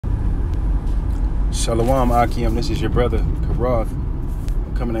Shalom Akim, this is your brother Karoth.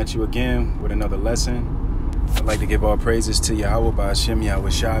 I'm coming at you again with another lesson. I'd like to give all praises to Yahweh by Hashem, Yahweh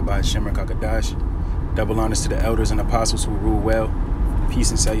Shai by Hashem Rakakadash. Double honors to the elders and apostles who rule well. Peace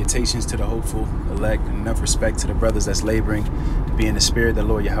and salutations to the hopeful, elect, and enough respect to the brothers that's laboring to be in the spirit. The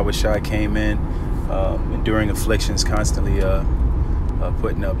Lord Yahweh Shai came in, enduring afflictions, constantly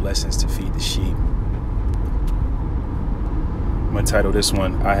putting up lessons to feed the sheep. I'm going to title this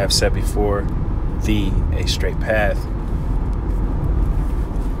one, I Have Set Before Thee a Straight Path.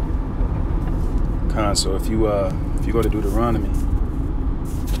 So if you go to Deuteronomy,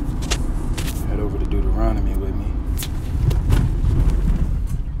 head over to Deuteronomy with me.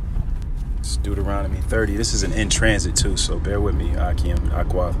 It's Deuteronomy 30. This is an in transit too, so bear with me, Akim,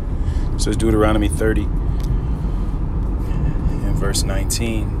 Aqua. So it's Deuteronomy 30 in verse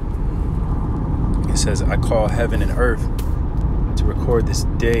 19. It says, I call heaven and earth to record this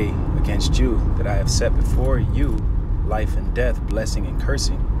day against you, that I have set before you life and death, blessing and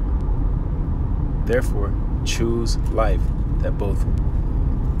cursing. Therefore choose life, that both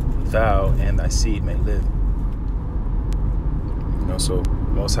thou and thy seed may live. So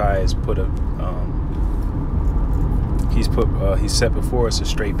Most High has put he's set before us a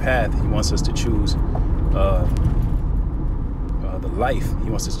straight path. He wants us to choose the life. He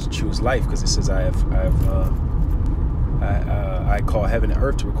wants us to choose life, because it says I call heaven and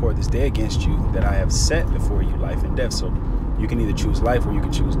earth to record this day against you, that I have set before you life and death. So you can either choose life or you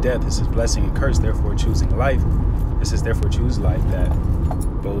can choose death. This is blessing and curse, therefore choosing life. This is therefore choose life, that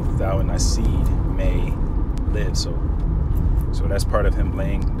both thou and thy seed may live. So that's part of him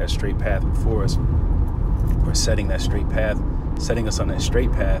laying that straight path before us, or setting that straight path, setting us on that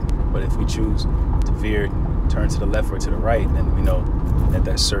straight path. But if we choose to veer, turn to the left or to the right, then we know that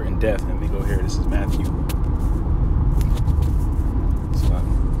that's certain death. And we go here, this is Matthew.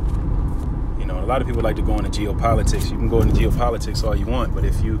 A lot of people like to go into geopolitics. You can go into geopolitics all you want, but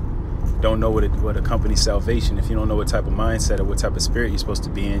if you don't know what accompanies salvation, if you don't know what type of mindset or what type of spirit you're supposed to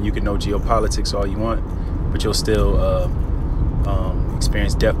be in, you can know geopolitics all you want, but you'll still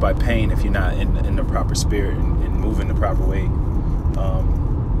experience death by pain if you're not in the proper spirit and moving the proper way.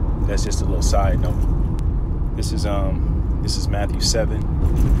 That's just a little side note. This is Matthew 7.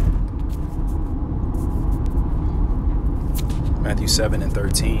 Matthew 7 and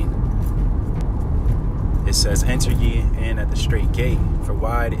 13. It says, enter ye in at the straight gate, for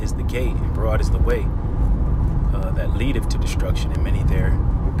wide is the gate and broad is the way that leadeth to destruction, and many there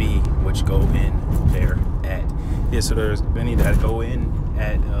be which go in there at. Yeah, so there's many that go in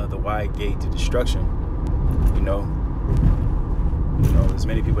at the wide gate to destruction. There's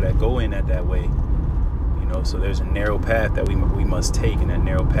many people that go in at that way. So there's a narrow path that we must take, and that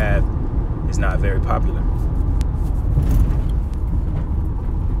narrow path is not very popular.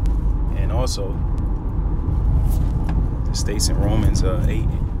 And also, it states in Romans 8 and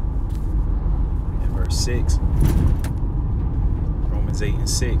verse 6, Romans 8 and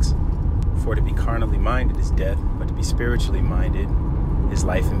 6, for to be carnally minded is death, but to be spiritually minded is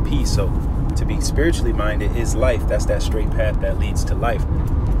life and peace. So to be spiritually minded is life. That's that straight path that leads to life,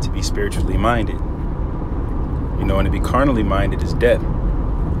 to be spiritually minded. And to be carnally minded is death.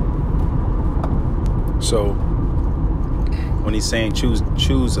 So when he's saying choose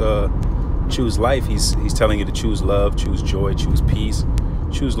life, he's telling you to choose love, choose joy, choose peace,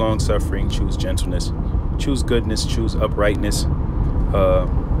 choose long suffering, choose gentleness, choose goodness, choose uprightness,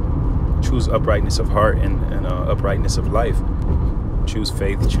 choose uprightness of heart and uprightness of life, choose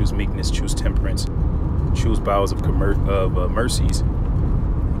faith, choose meekness, choose temperance, choose bowels of mercies,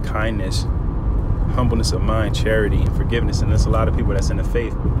 kindness, humbleness of mind, charity, and forgiveness. And there's a lot of people that's in the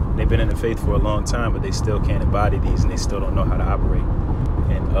faith. They've been in the faith for a long time, but they still can't embody these, and they still don't know how to operate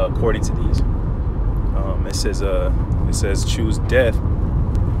and according to these. It says choose death.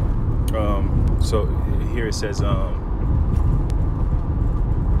 So here it says to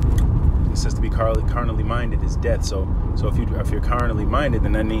be carnally minded is death. So if you're carnally minded,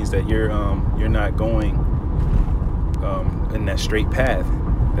 then that means that you're not going in that straight path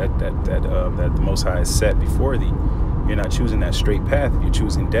that the Most High has set before thee. You're not choosing that straight path. You're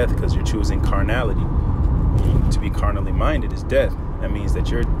choosing death because you're choosing carnality. To be carnally minded is death. That means that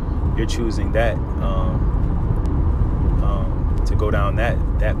you're choosing that to go down that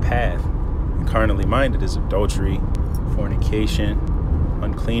path. And carnally minded is adultery, fornication,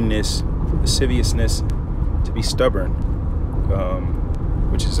 uncleanness, lasciviousness, to be stubborn,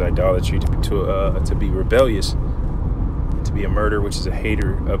 which is idolatry, to be rebellious, to be a murderer, which is a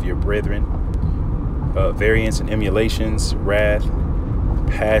hater of your brethren, variance and emulations, wrath,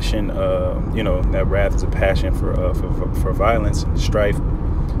 passion. That wrath is a passion for violence, strife,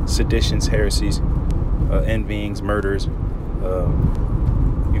 seditions, heresies, envyings, murders.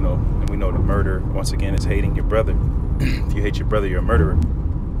 You know, and we know that murder, once again, is hating your brother. If you hate your brother, you're a murderer.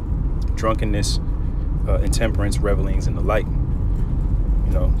 Drunkenness, intemperance, revelings, and the like.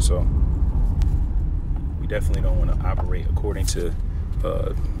 You know, so we definitely don't want to operate according to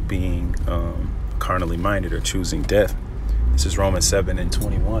being carnally minded or choosing death. This is Romans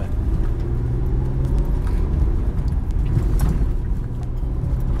 7:21.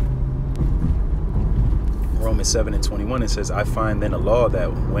 Romans 7:21, it says, I find then a law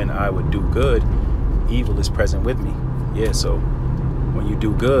that when I would do good, evil is present with me. Yeah, so when you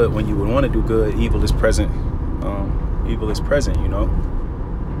do good, when you would want to do good, evil is present. Evil is present, you know.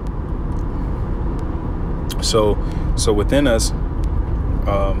 So within us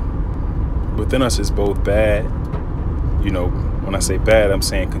is both bad. You know, when I say bad, I'm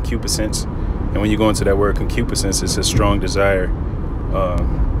saying concupiscence. And when you go into that word concupiscence, it's a strong desire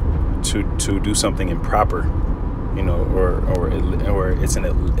to do something improper, you know, or it's an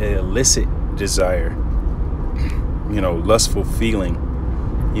illicit desire, you know, lustful feeling,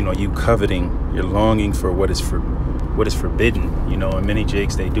 you know, you coveting, you're longing for what is forbidden, you know. And many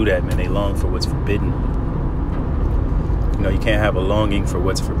jakes, they do that, man. They long for what's forbidden. You know, you can't have a longing for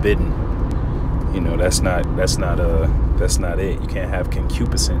what's forbidden. You know, that's not it. You can't have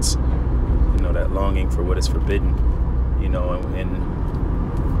concupiscence, you know, that longing for what is forbidden, you know, and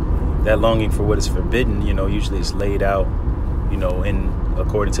that longing for what is forbidden, you know, usually is laid out, you know,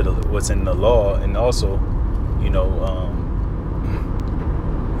 according to what's in the law. And also, you know,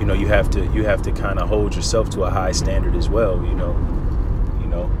 you have to kind of hold yourself to a high standard as well, you know,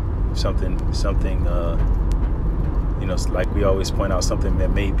 something, you know, like we always point out, something that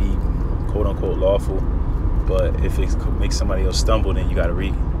may be quote unquote lawful, but if it makes somebody else stumble, then you got to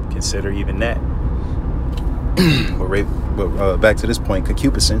reconsider even that. But back to this point,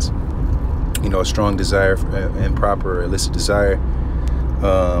 concupiscence, you know, a strong desire, improper or illicit desire,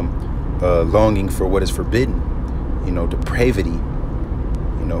 longing for what is forbidden, you know, depravity,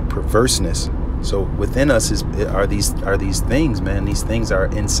 you know, perverseness. So within us are these things, man. These things are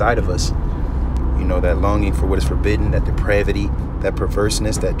inside of us, you know, that longing for what is forbidden, that depravity, that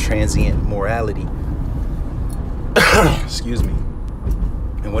perverseness, that transient morality. Excuse me.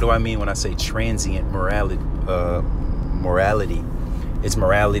 And what do I mean when I say transient morality? It's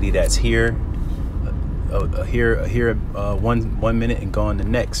morality that's here one minute and gone the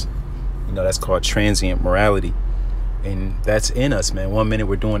next. You know, that's called transient morality, and that's in us, man. 1 minute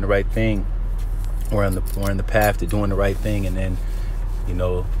we're doing the right thing, we're on the path to doing the right thing, and then, you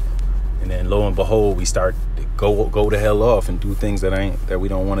know, and then lo and behold, we start to go the hell off and do things that we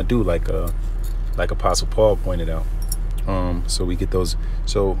don't want to do, like Apostle Paul pointed out. So we get those.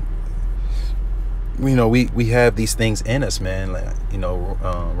 So, you know, we have these things in us, man. Like, you know,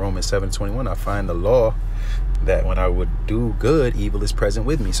 Romans 7:21, I find the law that when I would do good, evil is present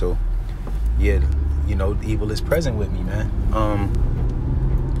with me. So yeah, you know, evil is present with me, man.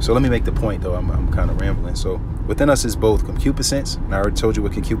 So let me make the point, though. I'm kind of rambling. So within us is both concupiscence, and I already told you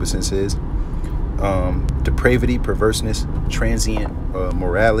what concupiscence is, depravity, perverseness, transient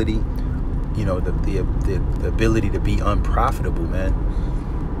morality, you know, the ability to be unprofitable, man,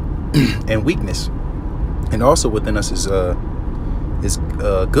 and weakness. And also within us is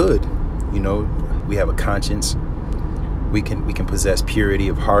good. You know, we have a conscience. We can possess purity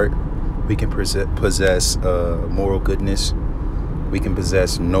of heart. We can possess moral goodness. We can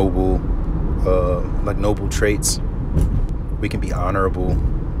possess noble traits. We can be honorable.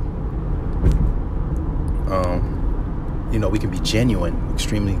 You know, we can be genuine,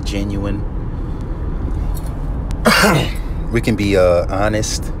 extremely genuine. We can be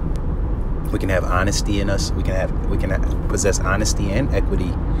honest. We can have honesty in us. We can possess honesty and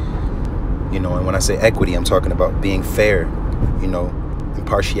equity. You know, and when I say equity, I'm talking about being fair. You know,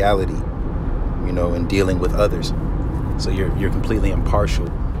 impartiality. You know, in dealing with others. So you're completely impartial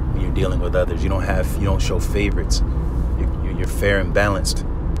when you're dealing with others. You don't show favorites. You're fair and balanced.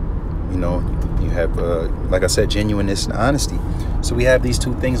 You know, you have, like I said, genuineness and honesty. So we have these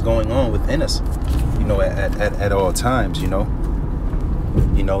two things going on within us, you know, at all times, you know.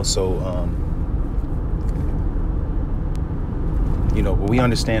 So, you know, we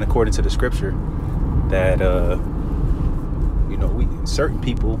understand according to the scripture that, you know, certain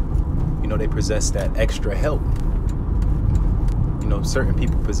people, you know, they possess that extra help. You know, certain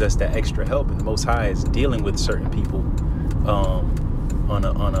people possess that extra help, and the Most High is dealing with certain people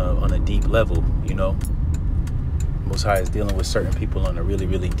on a deep level. You know, Most High is dealing with certain people on a really,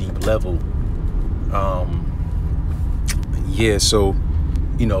 really deep level. Yeah, so,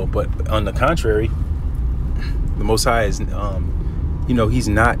 you know, but on the contrary, the Most High is, you you know, he's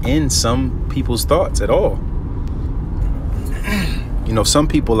not in some people's thoughts at all. You know, some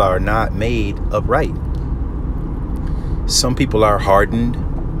people are not made upright. Some people are hardened.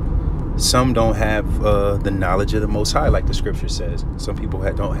 Some don't have the knowledge of the Most High, like the scripture says. Some people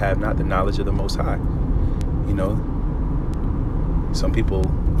don't have not the knowledge of the Most High. You know, some people,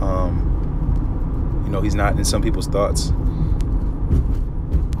 you know, he's not in some people's thoughts.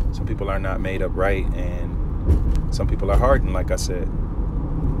 Some people are not made upright, and some people are hardened, like I said.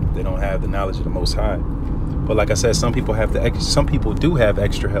 They don't have the knowledge of the Most High. But like I said, some people do have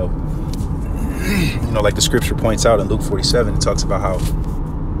extra help. You know, like the scripture points out in Luke 47, it talks about how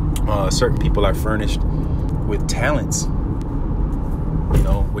certain people are furnished with talents, you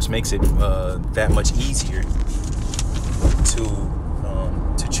know, which makes it that much easier to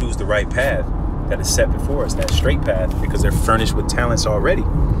choose the right path that is set before us, that straight path, because they're furnished with talents already,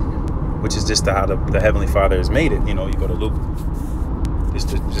 which is just how the Heavenly Father has made it. You know, you go to Luke,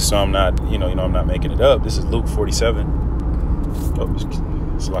 just so I'm not, you know, I'm not making it up. This is Luke 47. Oh,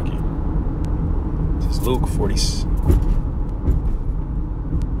 it's lucky. This is Luke 40.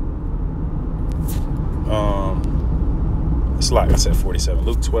 It's like I said 47.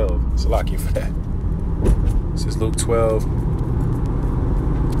 Luke 12. It's lucky for that. This is Luke 12.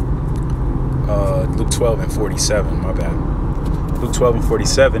 Luke 12 and 47. My bad. Luke 12 and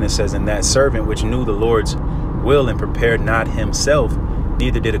 47. It says, "And that servant which knew the Lord's will and prepared not himself,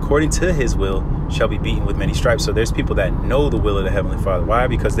 neither did according to his will, shall be beaten with many stripes." So there's people that know the will of the Heavenly Father. Why?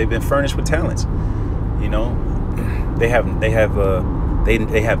 Because they've been furnished with talents. You know, they have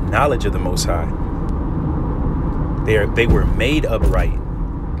knowledge of the Most High. They were made upright.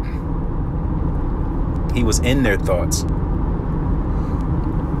 He was in their thoughts.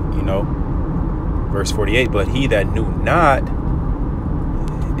 You know, verse 48, "But he that knew not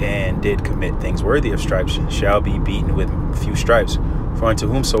and did commit things worthy of stripes shall be beaten with few stripes. For unto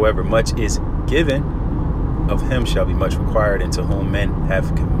whomsoever much is given, of him shall be much required, and to whom men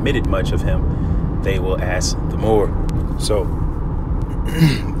have committed much of him, they will ask the more." So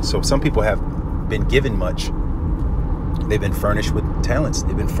some people have been given much. They've been furnished with talents.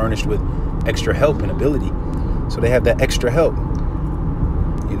 They've been furnished with extra help and ability. So they have that extra help.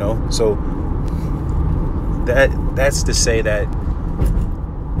 You know, so that's to say that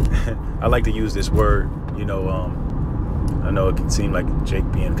I like to use this word, you know, I know it can seem like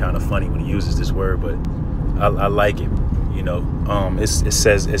Jake being kind of funny when he uses this word, but I like it. You know, it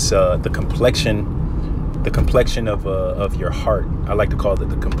says it's the complexion of your heart. I like to call it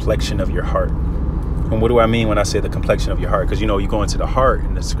the complexion of your heart. And what do I mean when I say the complexion of your heart? Because, you know, you go into the heart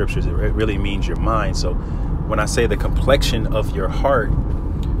in the scriptures, it really means your mind. So when I say the complexion of your heart,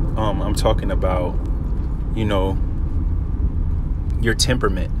 I'm talking about, you know, your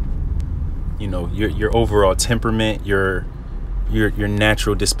temperament, you know, your overall temperament, your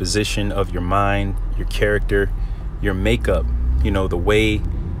natural disposition of your mind, your character, your makeup, you know, the way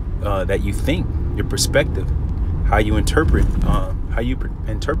that you think, your perspective, how you interpret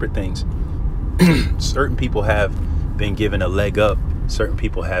things. Certain people have been given a leg up. Certain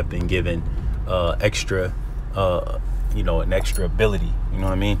people have been given extra, you know, an extra ability. You know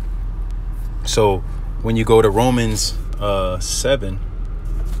what I mean? So when you go to Romans 7,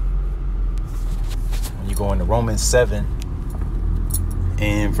 when you go into Romans 7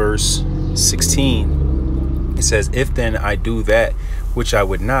 and verse 16, it says, "If then I do that which I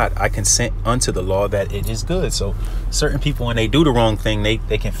would not, I consent unto the law that it is good." So certain people, when they do the wrong thing, they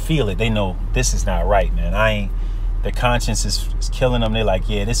can feel it. They know this is not right, man. Their conscience is killing them. They're like,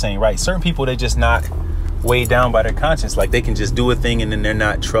 yeah, this ain't right. Certain people, they're just not weighed down by their conscience. Like they can just do a thing and then they're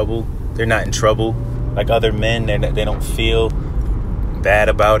not in trouble. Like other men, they don't feel bad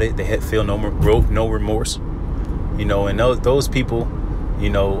about it. They feel no remorse, you know. And those people, you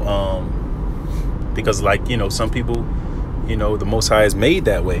know, because, like, you know, some people, you know, the Most High is made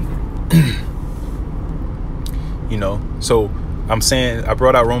that way. You know, so I'm saying I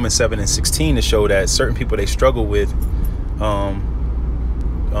brought out Romans 7 and 16 to show that certain people, they struggle with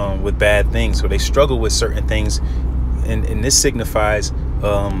bad things. So they struggle with certain things, and this signifies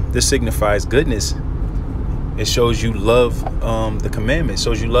goodness. It shows you love the commandment. It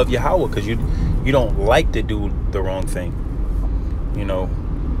shows you love Yahweh, because you don't like to do the wrong thing. You know,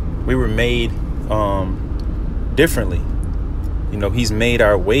 we were made differently. You know, he's made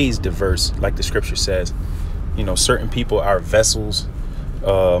our ways diverse, like the scripture says. You know, certain people are vessels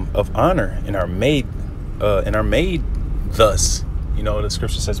of honor and are made thus. You know, the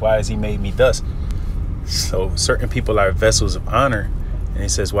scripture says, "Why has he made me thus?" So certain people are vessels of honor, and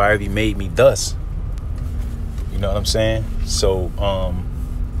it says, "Why have you made me thus?" You know what I'm saying? So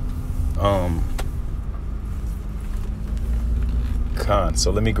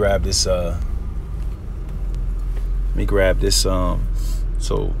So let me grab this.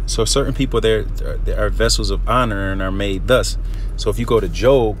 So certain people there are vessels of honor and are made thus. So if you go to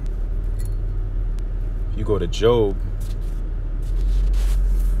Job,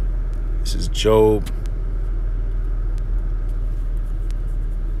 this is Job.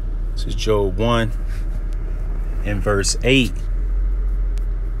 This is Job 1 and verse 8.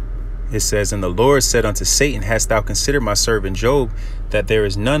 It says, "And the Lord said unto Satan, Hast thou considered my servant Job, that there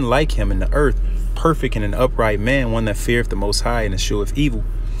is none like him in the earth, perfect and an upright man, one that feareth the Most High and escheweth evil."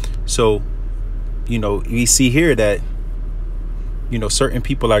 So, we see here that, certain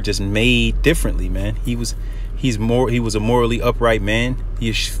people are just made differently, man. He was a morally upright man.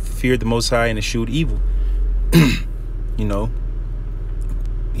 He feared the Most High and eschewed evil. We know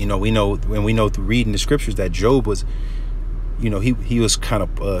through reading the scriptures that Job was, he was kind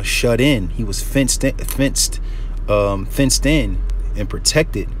of shut in. He was fenced in and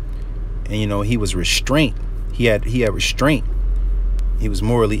protected, and he was restraint. He had restraint. He was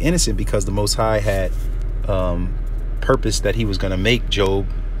morally innocent because the Most High had purpose that he was going to make Job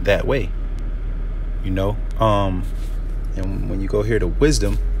that way. And when you go here to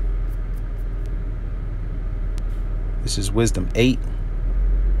wisdom, this is Wisdom 8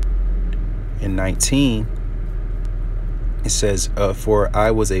 and 19. It says, "For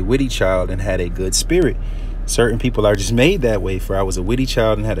I was a witty child and had a good spirit." Certain people are just made that way. "For I was a witty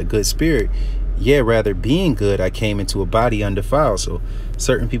child and had a good spirit. Yea, rather being good, I came into a body undefiled." So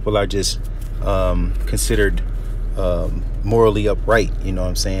certain people are just considered morally upright, you know what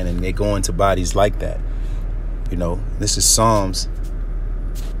I'm saying? And they go into bodies like that. This is Psalms.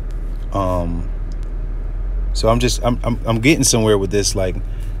 So I'm getting somewhere with this, like,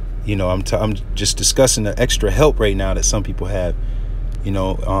 I'm just discussing the extra help right now that some people have, and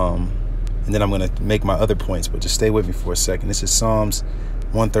then I'm going to make my other points, but just stay with me for a second. This is Psalms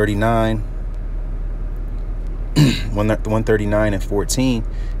 139. 139 and 14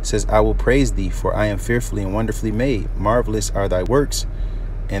 says, "I will praise thee, for I am fearfully and wonderfully made. Marvelous are thy works,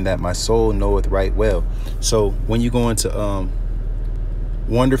 and that my soul knoweth right well." So when you go into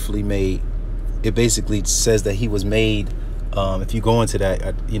wonderfully made, it basically says that he was made. If you go into that,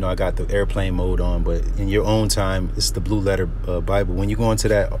 I got the airplane mode on, but in your own time, it's the blue letter Bible. When you go into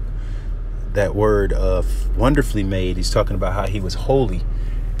that word of wonderfully made, he's talking about how he was holy.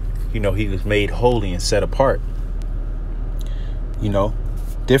 He was made holy and set apart.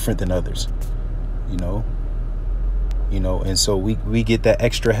 Different than others. And so we get that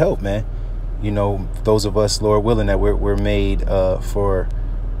extra help, man. Those of us, Lord willing, that we're made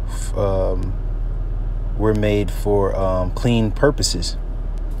for clean purposes.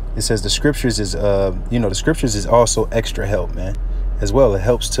 It says the scriptures is the scriptures is also extra help, man, as well. It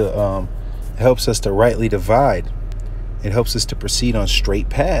helps us to rightly divide. It helps us to proceed on straight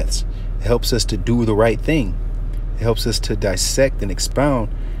paths. It helps us to do the right thing. It helps us to dissect and expound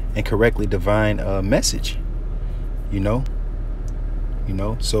and correctly divine a message.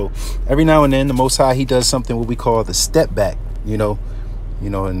 So every now and then the Most High, he does something what we call the step back. In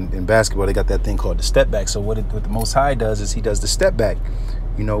basketball, they got that thing called the step back. So what the Most High does is he does the step back,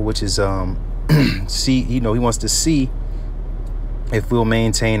 which is see, he wants to see if we'll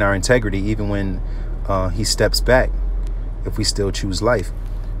maintain our integrity even when he steps back, if we still choose life.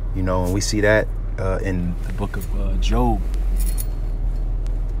 And we see that in the book of Job.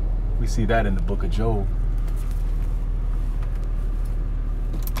 We see that in the book of Job.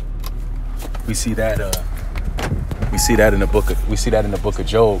 We see that in the book of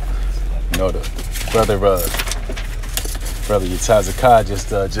Job. The brother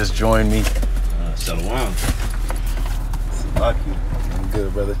Yatazakah just joined me. Shalom.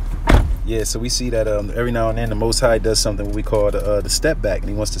 Good, brother. Yeah, so we see that every now and then the Most High does something what we call the step back, and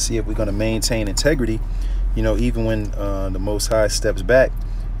he wants to see if we're going to maintain integrity, even when the Most High steps back,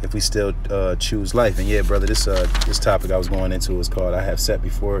 if we still choose life. And yeah, brother, this topic I was going into is called "I have set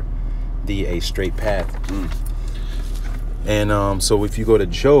before thee a straight path." And so if you go to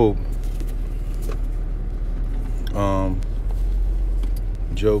Job,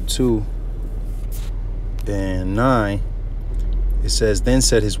 Job 2 and 9, it says, "Then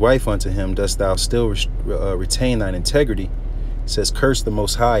said his wife unto him, Dost thou still retain thine integrity?" It says, "Curse the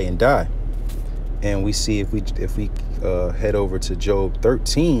Most High and die." And we see if we head over to Job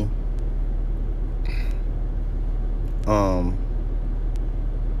 13,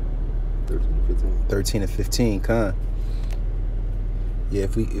 13 and 15, yeah,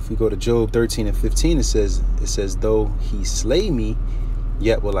 if we go to Job 13 and 15, it says, "Though he slay me,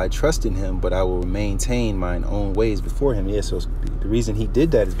 yet will I trust in him, but I will maintain mine own ways before him." Yeah, so the reason he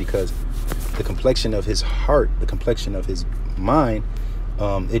did that is because the complexion of his heart, the complexion of his mind,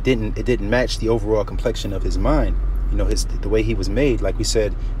 it didn't match the overall complexion of his mind. You know, the way he was made, like we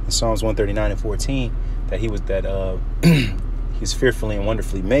said in Psalms 139:14, that he's fearfully and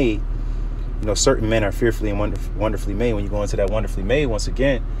wonderfully made. You know, certain men are fearfully and wonderfully made. When you go into that wonderfully made, once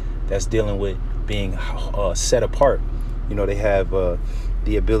again, that's dealing with being set apart. You know, they have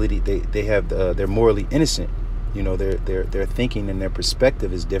the ability. They're morally innocent. You know, their thinking and their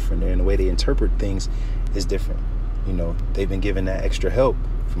perspective is different, and the way they interpret things is different. You know, they've been given that extra help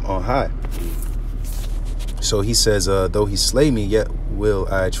from on high. So he says, though he slay me, yet will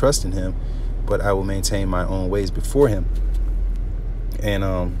I trust in him, but I will maintain my own ways before him. And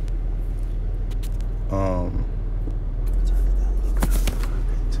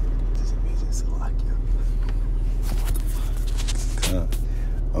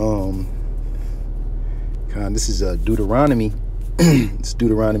this is Deuteronomy. It's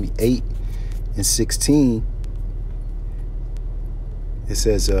Deuteronomy 8:16. It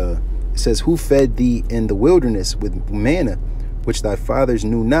says, who fed thee in the wilderness with manna, which thy fathers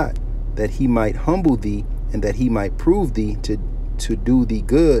knew not, that he might humble thee, and that he might prove thee to do thee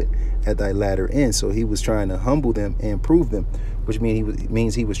good at thy latter end. So he was trying to humble them and prove them, which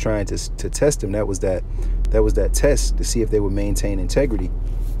means he was trying to test them. That was that test to see if they would maintain integrity.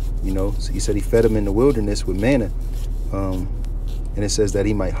 You know, so he said he fed them in the wilderness with manna, and it says that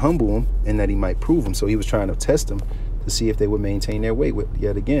he might humble them and that he might prove them. So he was trying to test them to see if they would maintain their weight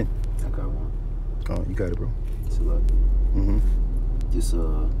yet again. I got one. Oh, you got it, bro. It's a lot. This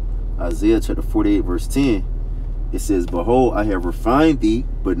Isaiah chapter 48 verse 10. It says, behold, I have refined thee,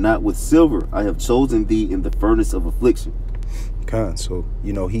 but not with silver. I have chosen thee in the furnace of affliction. So,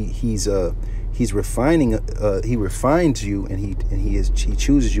 you know, he's refining. He refines you, and he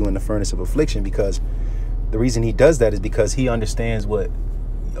chooses you in the furnace of affliction, because the reason he does that is because he understands what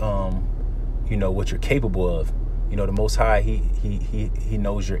you're capable of. You know, the Most High, he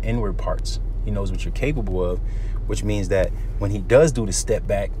knows your inward parts. He knows what you're capable of, which means that when he does do the step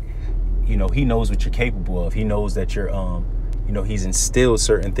back, you know, he knows what you're capable of. He knows that you're, he's instilled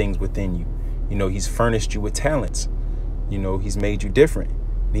certain things within you. You know, he's furnished you with talents. You know, he's made you different.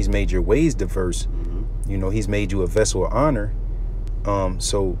 He's made your ways diverse. You know, he's made you a vessel of honor.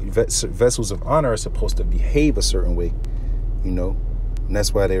 So vessels of honor are supposed to behave a certain way, you know, and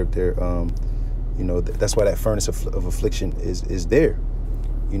that's why that's why that furnace of affliction is there.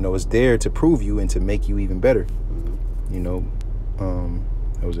 You know, it's there to prove you and to make you even better. You know,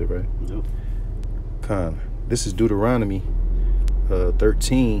 that was it, right? Yep. This is Deuteronomy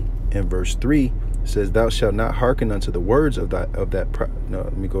 13 and verse 3. It says, thou shalt not hearken unto the words of that. No,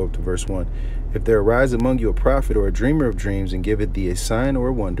 let me go up to verse 1. If there arise among you a prophet or a dreamer of dreams, and giveth thee a sign or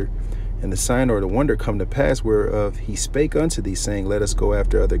a wonder, and the sign or the wonder come to pass, whereof he spake unto thee, saying, let us go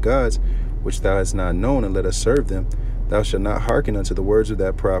after other gods, which thou hast not known, and let us serve them, thou shalt not hearken unto the words of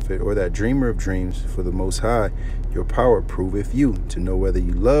that prophet or that dreamer of dreams, for the Most High your power proveth you, to know whether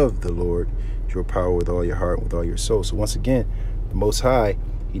you love the Lord your power with all your heart and with all your soul. So once again, the Most High,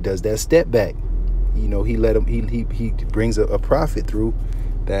 he does that step back. You know, he brings a prophet through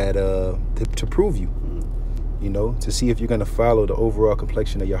that to prove you, you know, to see if you're going to follow the overall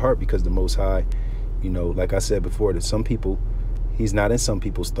complexion of your heart, because the Most High, you know, like I said before, that some people, he's not in some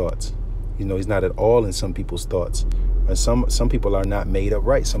people's thoughts. You know, he's not at all in some people's thoughts. And some people are not made up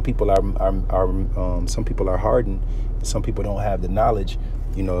right. Some people are some people are hardened. Some people don't have the knowledge,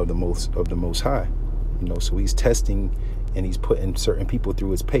 you know, of the Most High. You know, so he's testing and he's putting certain people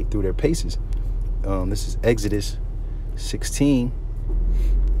through their paces. This is Exodus 16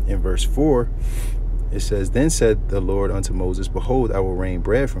 in verse 4. It says, then said the Lord unto Moses, behold, I will rain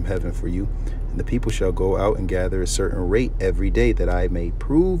bread from heaven for you, and the people shall go out and gather a certain rate every day, that I may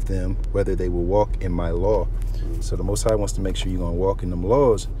prove them whether they will walk in my law. So the Most High wants to make sure you're going to walk in them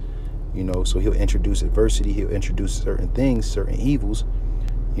laws, you know, so he'll introduce adversity. He'll introduce certain things, certain evils,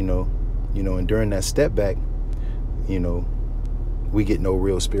 you know, and during that step back, you know, we get no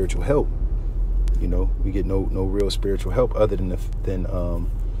real spiritual help. You know, we get no real spiritual help other than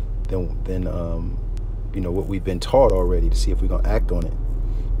you know, what we've been taught already, to see if we're gonna act on it.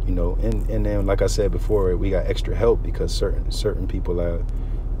 You know, and then, like I said before, we got extra help because certain people are,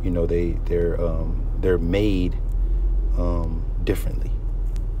 you know, they're made differently.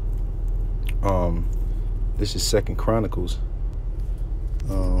 This is 2 Chronicles. If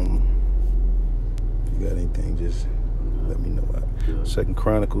you got anything, just let me know. 2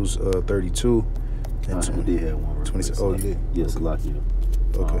 Chronicles 32 and 26. Oh, you did? Yes, a lot. Yeah.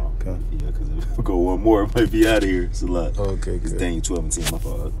 Okay. Yeah, because if we go one more, it might be out of here. It's a lot. Okay, good. It's Daniel 12 and 10. My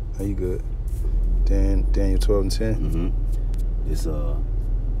fault. Are you good? Daniel 12 and 10. It's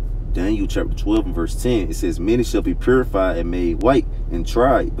Daniel chapter 12 and verse 10, it says, many shall be purified and made white and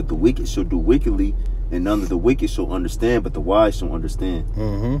tried, but the wicked shall do wickedly, and none of the wicked shall understand, but the wise shall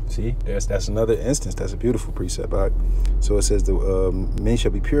understand. See, that's another instance. That's a beautiful precept. So it says the men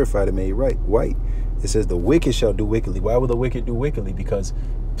shall be purified and made white. It says the wicked shall do wickedly. Why will the wicked do wickedly? Because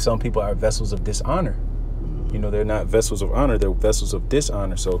some people are vessels of dishonor. You know, they're not vessels of honor, they're vessels of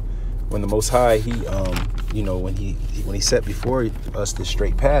dishonor. So when the Most High, he you know, when he set before us this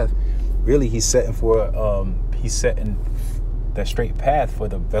straight path, really he's setting that straight path for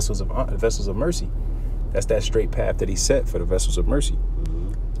the vessels of honor, the vessels of mercy. That's that straight path that he set for the vessels of mercy.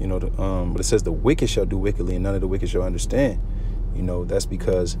 You know, but it says the wicked shall do wickedly and none of the wicked shall understand. You know, that's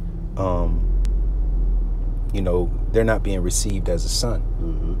because you know, they're not being received as a son.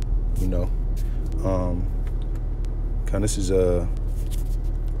 You know, this is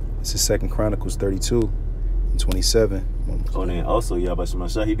 2 Chronicles 32 and 27. Oh, then also Yahweh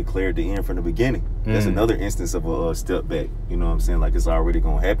Shemashah, he declared the end from the beginning. That's another instance of a step back. You know what I'm saying? Like, it's already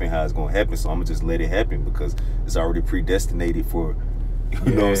gonna happen how it's gonna happen, so I'm gonna just let it happen because it's already predestinated for,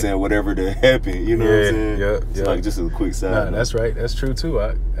 you know what I'm saying, whatever to happen. You know what I'm saying? It's like just a quick side. Nah, that's right. That's true too.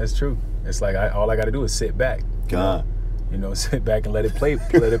 That's true. It's like all I got to do is sit back. God. You know, sit back and let it play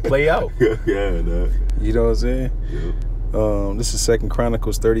out. Nah. You know what I'm saying? Yep. This is 2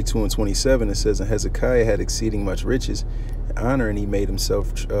 Chronicles 32 and 27. It says, and Hezekiah had exceeding much riches and honor, and he made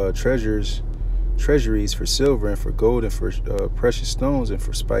himself treasuries for silver and for gold and for precious stones and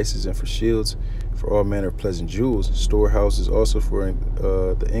for spices and for shields, for all manner of pleasant jewels, storehouses also for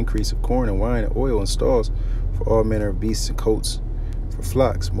the increase of corn and wine and oil and stalls, for all manner of beasts and coats, for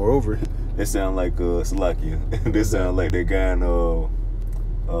flocks. Moreover, it sound like Salakia. This sound like that guy in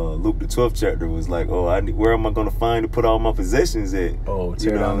Luke the 12th chapter was like, where am I gonna find to put all my possessions at? Oh,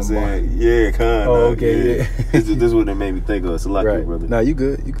 you know what I'm saying? Yeah, kind of. Oh, okay, yeah. This is what it made me think of. Salakia, right, brother. Nah, you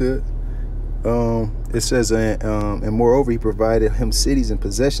good. It says, and moreover, he provided him cities and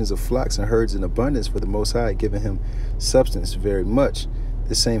possessions of flocks and herds in abundance, for the Most High, giving him substance very much.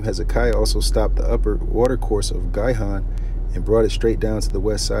 This same Hezekiah also stopped the upper watercourse of Gihon and brought it straight down to the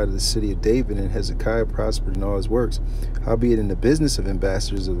west side of the city of David, and Hezekiah prospered in all his works. Howbeit in the business of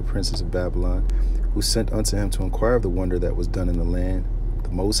ambassadors of the princes of Babylon, who sent unto him to inquire of the wonder that was done in the land, the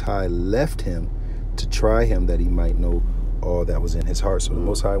Most High left him to try him, that he might know all that was in his heart. So the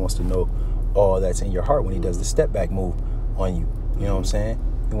Most High wants to know all that's in your heart when he does the step back move on you. You know what I'm saying?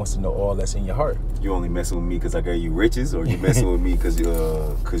 He wants to know all that's in your heart. You only messing with me because I got you riches, or you messing with me because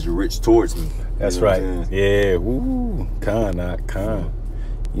you're rich towards me? That's right. Yeah. Woo. Khan.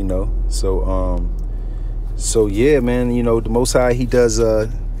 You know. So yeah, man. You know, the Most High, he does.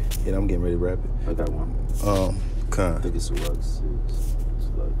 I'm getting ready to wrap it. I got one. Khan. I think it's Sirach 6.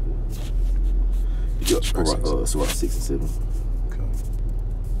 It's like Sirach 6 and 7. Okay.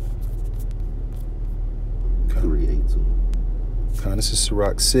 3:8. This is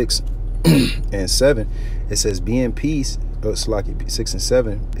Sirach 6 and 7. It says, be in peace, Salaki 6 and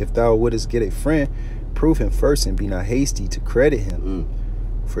 7. If thou wouldest get a friend, prove him first, and be not hasty to credit him.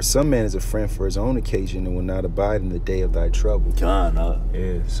 For some man is a friend for his own occasion, and will not abide in the day of thy trouble.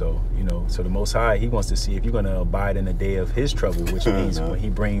 Yeah, so, you know, so the Most High, he wants to see if you're going to abide in the day of his trouble, which means when he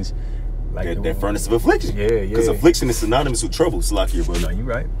brings like that furnace of affliction. Yeah. Because affliction is synonymous with trouble, Salaki, brother. No,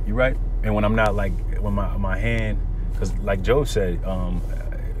 you're right. And when I'm not like, when my hand, because like Job said,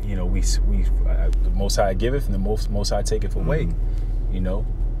 you know, the Most High giveth and the Most High taketh away. You know,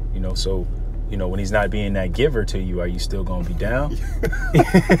 so, you know, when he's not being that giver to you, are you still gonna be down?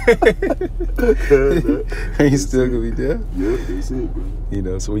 Are you still gonna be down? Yeah, that's it, bro. You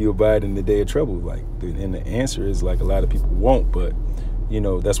know, so will you abide in the day of trouble? Like, and the answer is like a lot of people won't, but you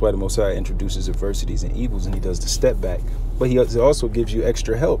know, that's why the Most High introduces adversities and evils, and he does the step back. But he also gives you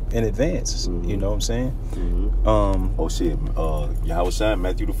extra help in advance. You know what I'm saying? Oh shit, Yahweh Shai,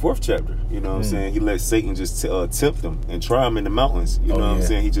 Matthew the 4th chapter. You know what I'm saying? He let Satan just tempt him and try him in the mountains. You know what I'm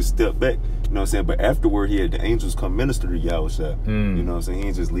saying? He just stepped back. You know what I'm saying? But afterward, he had the angels come minister to Yahweh Shai. You know what I'm saying? He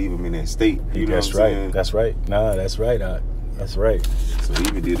didn't just leave him in that state. You know what I'm saying? That's right. Nah, that's right. That's right. So he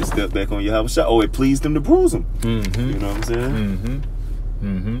even did a step back on Yahweh Shai. Oh, it pleased him to bruise him. You know what I'm saying?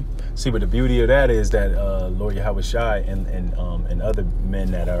 See, but the beauty of that is that Lord Yahweh Shai and other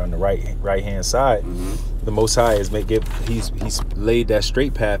men that are on the right hand side, the Most High he's laid that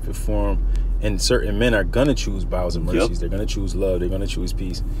straight path before him, and certain men are gonna choose bowels and mercies. They're gonna choose love. They're gonna choose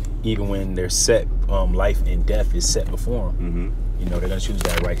peace, even when they're set life and death is set before them. You know, they're gonna choose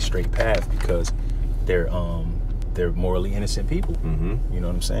that right straight path because they're they're morally innocent people. Mm-hmm. You know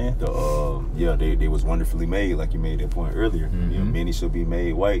what I'm saying? They was wonderfully made, like you made that point earlier. Mm-hmm. You know, many shall be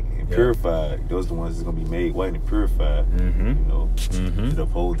made white and purified. Those are the ones that's gonna be made white and purified. Mm-hmm. You know, Mm-hmm. that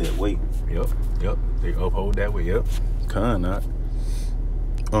uphold that weight. Yep. They uphold that way. Yep. Not.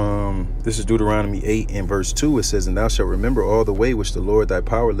 This is Deuteronomy 8 and verse 2. It says, "And thou shalt remember all the way which the Lord thy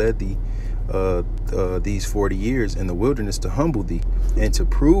power led thee these 40 years in the wilderness to humble thee and to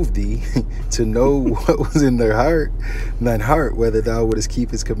prove thee to know what was in thine heart, whether thou wouldest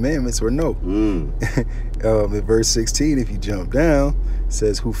keep his commandments or no." In verse 16, if you jump down, it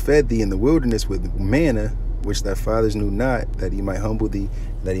says, "Who fed thee in the wilderness with manna, which thy fathers knew not, that he might humble thee,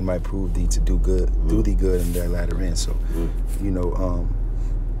 that he might prove thee to do thee good in thy latter end." So,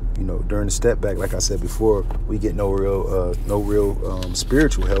 during the step back, like I said before, we get no real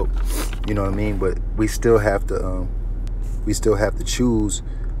spiritual help. You know what I mean? But we still have to choose.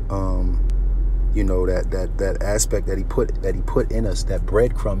 That aspect that he put in us, that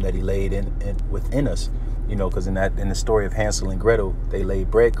breadcrumb that he laid in within us. You know, because in the story of Hansel and Gretel, they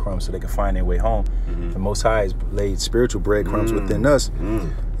laid breadcrumbs so they could find their way home. The Most High has laid spiritual breadcrumbs within us.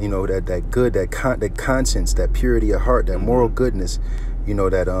 You know, that good, that conscience, that purity of heart, that moral goodness. You know,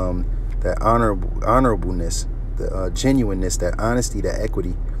 that honorableness, the genuineness, that honesty, that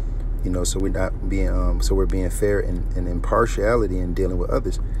equity. You know, so we're not being we're being fair and impartiality in dealing with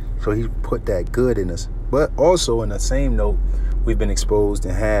others. So he put that good in us. But also, in the same note, we've been exposed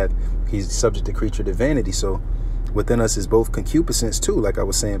and he's subject to creature to vanity. So within us is both concupiscence too, like I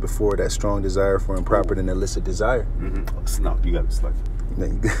was saying before, that strong desire for improper and illicit desire. No, you got to slide. No,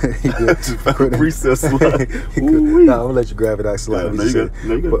 you good. I'm gonna let you grab it out slide.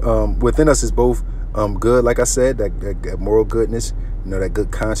 But within us is both good, like I said, that moral goodness, you know, that good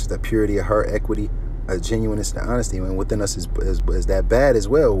conscience, that purity of heart, equity, genuineness, and honesty. And within us is that bad as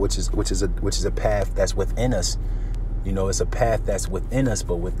well, which is a path that's within us. You know, it's a path that's within us,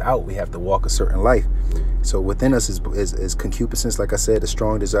 but without, we have to walk a certain life. So within us is concupiscence, like I said, a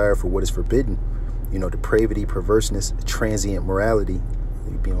strong desire for what is forbidden. You know, depravity, perverseness, transient morality.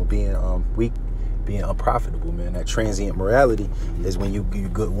 You know, being weak, being unprofitable, man. That transient morality is when you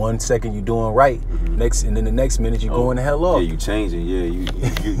good 1 second you're doing right, and then the next minute you're going the hell off. Yeah, you changing. Yeah,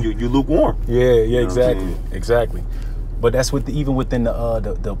 you lukewarm. Yeah, exactly. But that's even within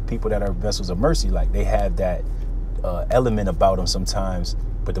the people that are vessels of mercy. Like, they have that element about them sometimes.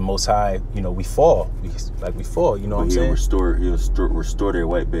 But the Most High, you know, we fall. You know what I'm saying? He'll restore their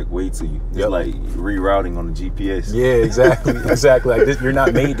white back way to you. It's like rerouting on the GPS. Yeah, exactly. Like this, you're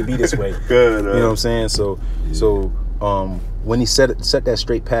not made to be this way. You know what I'm saying? So when he set that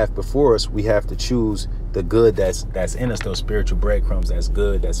straight path before us, we have to choose the good that's in us, those spiritual breadcrumbs that's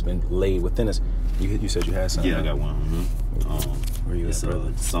good, that's been laid within us. You said you had something? Yeah, I got one. Where you at,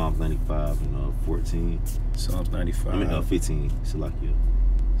 brother? Psalms 95 and 14. Psalms 95. 15. Salakia.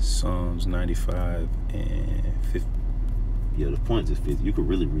 Psalms 95 and 50. Yeah, the point is 50. You could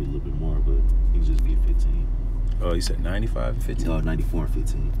really read a little bit more, but you can just get 15. Oh, you said 95 and 15? No, 94 and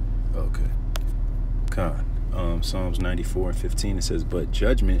 15. Okay. God. Psalms 94 and 15, it says, "But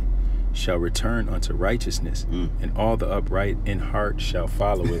judgment shall return unto righteousness, and all the upright in heart shall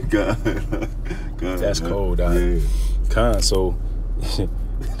follow it." God. That's cold, dog. Yeah. So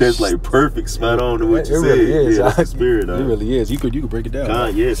that's like perfect, spot on to what you said. Really is. Yeah, that's the spirit. It really is. You could break it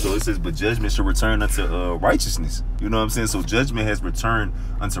down. Yeah. So it says, "But judgment shall return unto righteousness." You know what I'm saying? So judgment has returned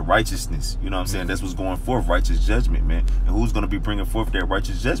unto righteousness. You know what I'm saying? That's what's going forth, righteous judgment, man. And who's going to be bringing forth that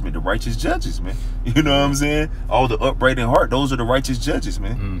righteous judgment? The righteous judges, man. You know what I'm saying? All the upright in heart, those are the righteous judges,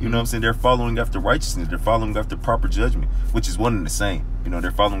 man. You know what I'm saying? They're following after righteousness. They're following after proper judgment, which is one and the same. You know, they're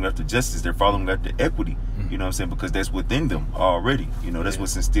following after justice. They're following after equity. You know what I'm saying? Because that's within them already. You know, that's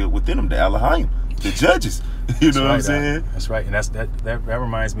what's instilled within them, the Elohim, the judges. You know what I'm saying? That's right. And that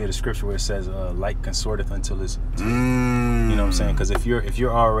reminds me of the scripture where it says, "Light consorteth until it's." You know what I'm saying? Because if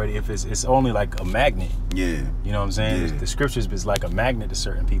you're already, if it's only like a magnet. Yeah. You know what I'm saying? Yeah. The scriptures is like a magnet to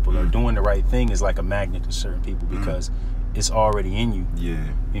certain people. Or doing the right thing is like a magnet to certain people because it's already in you. Yeah.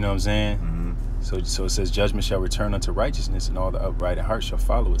 You know what I'm saying? So it says, "Judgment shall return unto righteousness, and all the upright in heart shall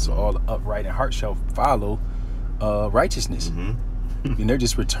follow it." So all the upright in heart shall follow righteousness. And they're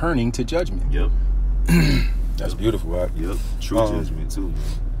just returning to judgment. Yep. That's beautiful, right? Yep. True judgment too, man.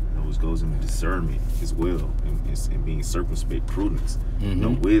 You know, it goes into discernment as well, and being circumspect, prudence,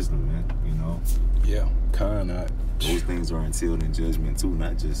 wisdom, man. You know. Yeah. Kind. Those things are entailed in judgment too,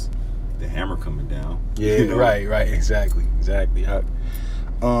 not just the hammer coming down. Yeah. You know? Right. Exactly.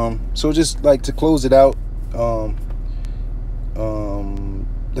 So just like to close it out,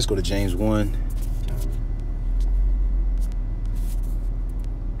 let's go to James 1.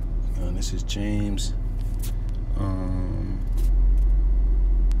 This is James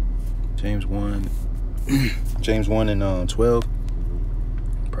James 1 and 12.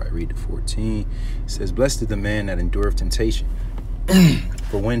 Probably read to 14. It says, "Blessed is the man that endureth temptation,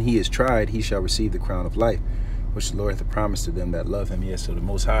 for when he is tried, he shall receive the crown of life, which the Lord hath promised to them that love him." Yes, so the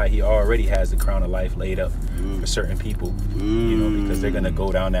Most High, he already has the crown of life laid up for certain people, you know, because they're going to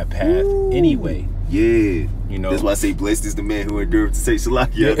go down that path anyway. Yeah. You know, that's why I say blessed is the man who endured to take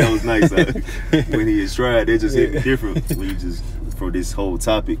Salakia. That was nice. When he is tried, they just hit me different. When you just, for this whole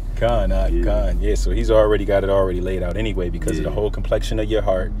topic. Yeah, so he's already got it already laid out anyway, because of the whole complexion of your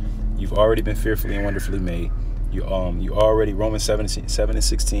heart. You've already been fearfully and wonderfully made. You already, Romans 7 and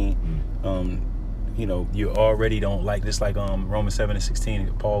 16, you know, you already don't like, just like Romans 7 and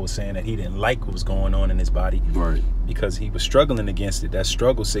 16, Paul was saying that he didn't like what was going on in his body, right? Because he was struggling against it. That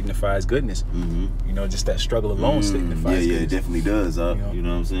struggle signifies goodness. You know, just that struggle alone signifies goodness. Yeah, it definitely does. You know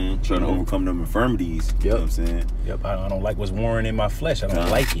what I'm saying? Trying to overcome them infirmities. You know what I'm saying? Yep. I don't like what's warring in my flesh. I don't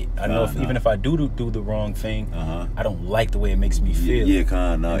like it. I know even if I do the wrong thing, I don't like the way it makes me feel.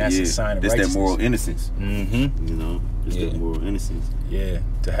 And that's a sign of righteousness. That's that moral innocence. You know, just that moral innocence. Yeah.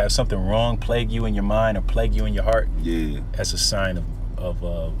 To have something wrong plague you in your mind or plague you in your heart. Yeah. That's a sign of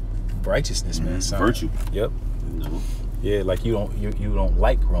righteousness, man. Virtue. Yep. You know. Yeah, like you don't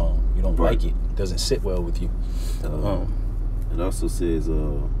like wrong. You don't like it. It doesn't sit well with you. It also says,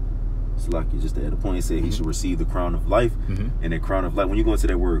 Salaki, just to add a point, it said he should receive the crown of life. And that crown of life, when you go into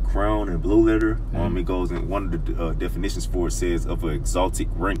that word crown in blue letter, it goes in one of the definitions for it says of an exalted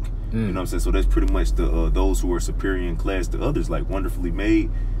rank. You know what I'm saying? So that's pretty much the those who are superior in class to others, like wonderfully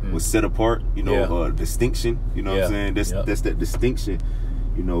made, was set apart. You know, distinction. You know what I'm saying? That's that distinction.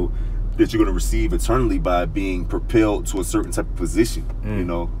 You know, that you're going to receive eternally by being propelled to a certain type of position, you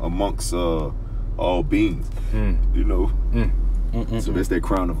know, amongst all beings, you know. So that's that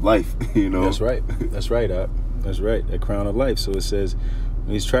crown of life, you know. That's right. That's right, That's right, that crown of life. So it says,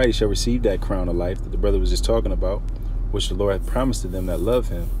 when he's tried, he shall receive that crown of life that the brother was just talking about, which the Lord hath promised to them that love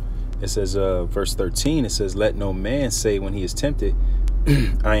him. It says, verse 13, it says, "Let no man say when he is tempted,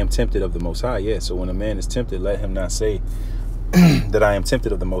 I am tempted of the Most High." Yeah, so when a man is tempted, let him not say that I am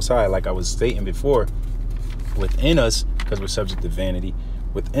tempted of the Most High. Like I was stating before, within us, because we're subject to vanity,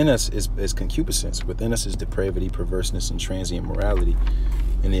 within us is concupiscence. Within us is depravity, perverseness, and transient morality,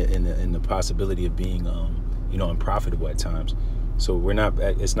 and the possibility of being, you know, unprofitable at times. So we're not.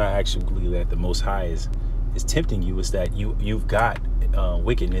 It's not actually that the Most High is tempting you. It's that you've got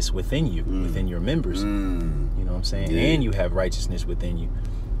wickedness within you, within your members. You know what I'm saying? And you have righteousness within you.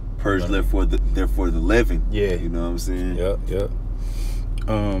 Purge therefore the leaven. Yeah. You know what I'm saying? Yep.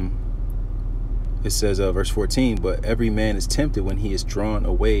 It says, verse 14, "But every man is tempted when he is drawn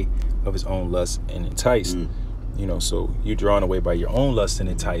away of his own lust and enticed." You know, so you're drawn away by your own lust and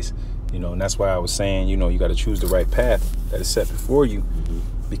enticed. You know, and that's why I was saying, you know, you got to choose the right path that is set before you,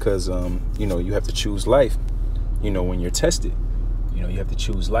 because you know, you have to choose life. You know, when you're tested, you know, you have to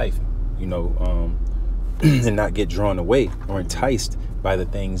choose life. You know, and not get drawn away or enticed by the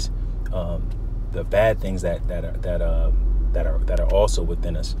things, the bad things that are also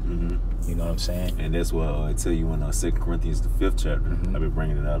within us. You know what I'm saying? And that's what I tell you in 2 Corinthians the 5th chapter. I've been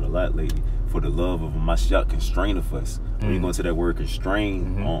bringing it out a lot lately. For the love of Mashiach constraineth us. When you go into that word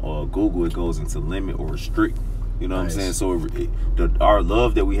constrain on Google, it goes into limit or restrict. You know what I'm saying? So our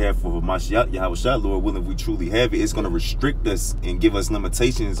love that we have for Mashiach, Yahweh, Lord willing, if we truly have it, it's going to restrict us and give us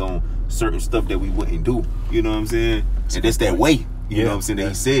limitations on certain stuff that we wouldn't do. You know what I'm saying? And that's that way. You know what I'm saying? That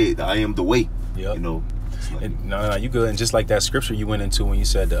he said, "I am the way." You know. No, you good. And just like that scripture you went into when you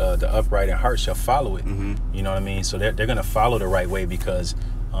said the upright in heart shall follow it. You know what I mean? So they're going to follow the right way because,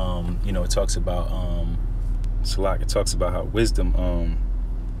 you know, it talks about Salak. It talks about how wisdom.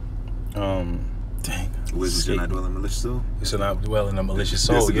 Wisdom shall not dwell in a malicious soul. It shall not dwell in a malicious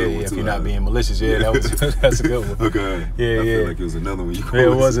soul. If you're not being malicious, that's a good one. Okay. I feel like it was another one.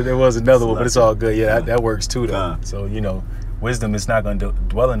 It was another one, but it's all good. Yeah, that works too though. So you know, wisdom is not going to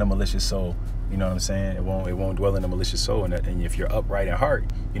dwell in a malicious soul. You know what I'm saying? It won't dwell in a malicious soul. And if you're upright in heart,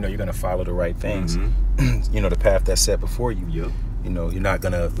 you know, you're going to follow the right things. You know, the path that's set before you. You know, you're not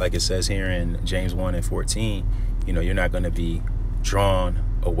going to, like it says here in James 1 and 14, you know, you're not going to be drawn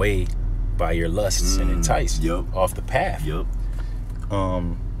away by your lusts and enticed off the path.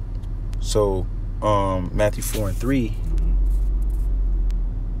 So Matthew 4 and 3,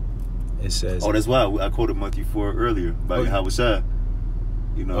 it says, that's why I quoted Matthew 4 earlier by Yahweh Shai.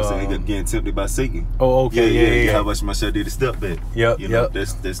 You know what I'm saying? Getting tempted by Satan. Oh, okay. Yeah. How much my shot did a step back. You know,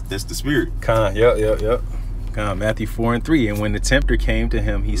 that's the spirit. Matthew 4 and 3. "And when the tempter came to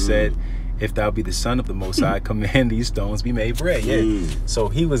him, he said, If thou be the Son of the Most High, command these stones be made bread." So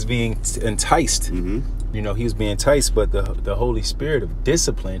he was being enticed you know, he was being enticed, but the Holy Spirit of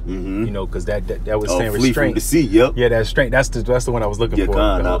discipline, you know, because that was saying flee from restraint. deceit. Yep. Yeah, that restraint. That's the one I was looking for.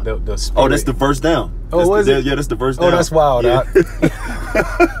 The oh, that's the verse down. Oh, was it? Yeah, that's the verse down. Oh, that's wild. Yeah.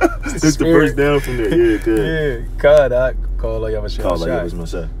 That's the verse down from there. Yeah, good. Yeah, God, I call you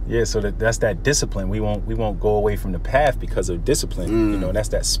Mashiach. Yeah, so that's that discipline. We won't go away from the path because of discipline. You know, and that's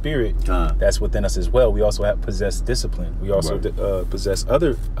that spirit that's within us as well. We also possess discipline. We also possess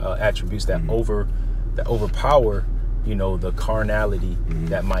other attributes that overpower, you know, the carnality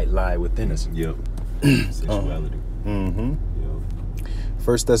that might lie within us. Yep. Sexuality. Yep.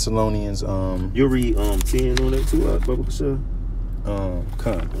 1 Thessalonians. You read 10 on that too, Baba Kasha?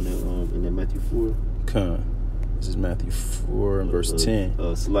 In that Matthew 4. This is Matthew 4 and verse 10.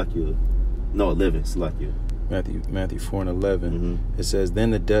 Salakia. No, 11. Salakia. Matthew 4 and 11. It says,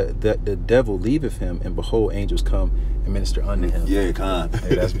 then the devil leaveth him, and behold, angels come and minister unto him. Yeah, Khan.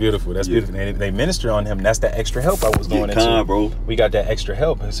 Hey, that's beautiful. That's beautiful. And they minister on him. That's that extra help I was going into. Khan, bro. We got that extra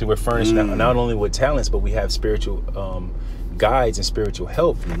help. See, we're furnished not only with talents, but we have spiritual guides and spiritual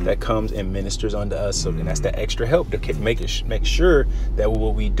help that comes and ministers unto us. So and that's that extra help to make sure that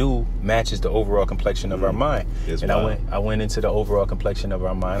what we do matches the overall complexion of our mind. And I went into the overall complexion of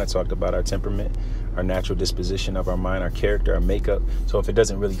our mind. I talked about our temperament, our natural disposition of our mind, our character, our makeup. So if it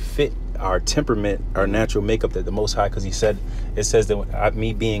doesn't really fit our temperament, our natural makeup that the Most High, because it says that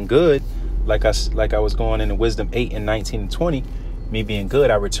me being good, like I was going into Wisdom 8 and 19 and 20, me being good,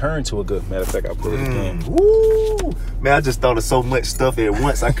 I return to a good. Matter of fact, I'll put it again. Woo! Man, I just thought of so much stuff at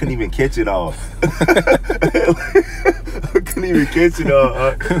once, I couldn't even catch it all. I couldn't even catch it all.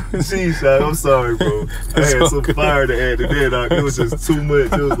 Jeez, I'm sorry, bro. I had some fire to add to that, dog. It was just too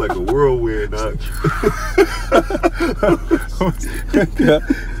much. It was like a whirlwind, dog.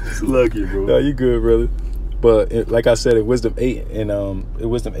 It's lucky, bro. No, you good, brother. But like I said, in Wisdom 8 and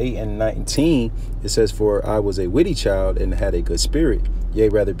 19, it says, for I was a witty child and had a good spirit. Yea,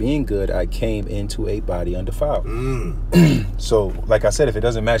 rather being good, I came into a body undefiled. So, like I said, if it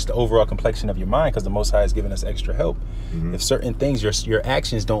doesn't match the overall complexion of your mind, because the Most High has given us extra help, if certain things, your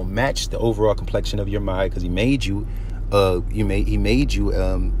actions don't match the overall complexion of your mind, because He made you, He made you,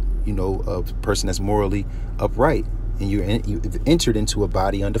 you know, a person that's morally upright, and you've entered into a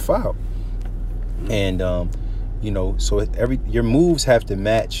body undefiled. And you know, so your moves have to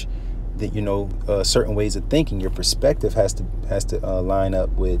match that, you know, certain ways of thinking. Your perspective has to line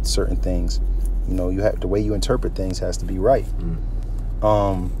up with certain things. You know, the way you interpret things has to be right.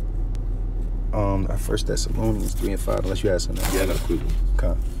 1 Thessalonians 3 and 5. Unless you have something. Yeah, I got a quick one.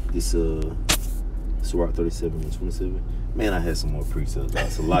 Okay. This Sirach 37 and 27. Man, I had some more precepts.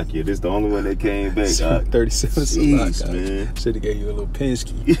 Salakia, this is the only one that came back. 37. Jeez, man. Should have gave you a little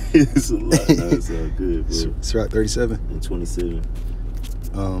Penske. It's a lot. No, it's all good, bro. Sirach 37 and 27.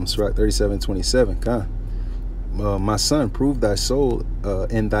 Sirach 37 and 27. God. My son, prove thy soul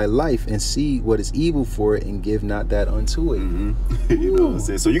in thy life, and see what is evil for it, and give not that unto it. You know what I'm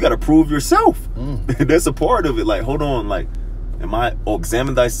saying? So you got to prove yourself. That's a part of it. Like, hold on, like,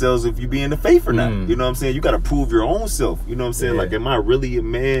 examine thyself if you be in the faith or not. You know what I'm saying? You got to prove your own self. You know what I'm saying? Like, am I really a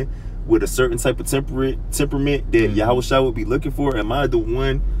man with a certain type of temperament that Yahushua would be looking for? Am I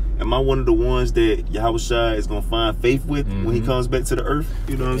one of the ones that Yahushua is going to find faith with when he comes back to the earth?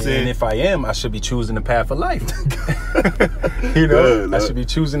 You know what I'm saying? And if I am, I should be choosing the path of life. You know, I should be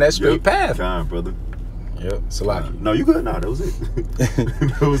choosing that straight path. God, brother. Yep, Salaki. No, you good? No, that was it.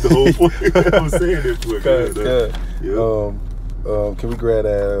 That was the whole point. I was saying it for good. Can we grab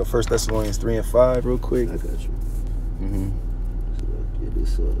 1 Thessalonians 3 and 5 real quick? I got you. So get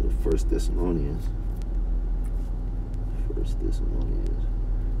this 1 Thessalonians. 1 Thessalonians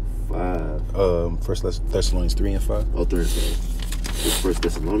 5. 1 Thessalonians 3 and 5. Oh, 3 and 5. It's 1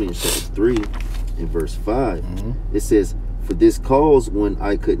 Thessalonians chapter 3 and verse 5. It says, for this cause, when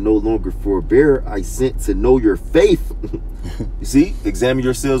I could no longer forbear, I sent to know your faith. You see, examine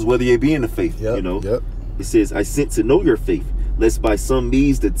yourselves whether ye be in the faith. You know, it says, I sent to know your faith, lest by some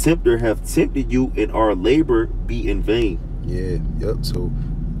means the tempter have tempted you, and our labor be in vain. So,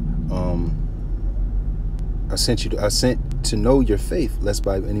 I sent to know your faith, lest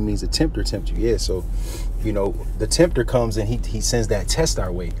by any means the tempter tempt you. So, you know, the tempter comes and he sends that test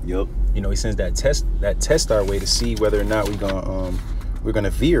our way. You know, he sends that test our way to see whether or not we're gonna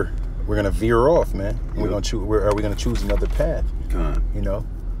veer. We're gonna veer off, man. We're gonna choose. Are we gonna choose another path? You know.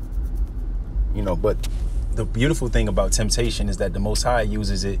 But the beautiful thing about temptation is that the Most High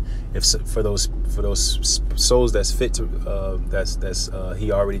uses it for those souls that's fit to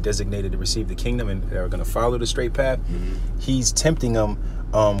He already designated to receive the kingdom and are going to follow the straight path. He's tempting them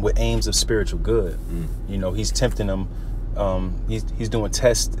with aims of spiritual good. You know, He's tempting them he's doing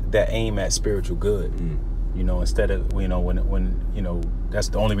tests that aim at spiritual good. You know, instead of, you know, when you know, that's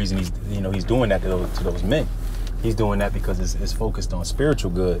the only reason he's doing that to those men. He's doing that because it's focused on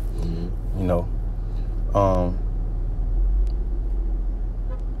spiritual good. You know,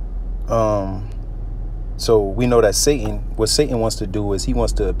 so we know that what Satan wants to do is he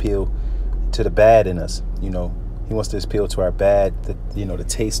wants to appeal to the bad in us. You know, he wants to appeal to our bad, the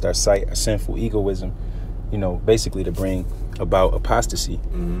taste, our sight, our sinful egoism. You know, basically to bring about apostasy.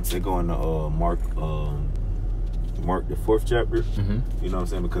 They're going to Mark the 4th chapter. You know what I'm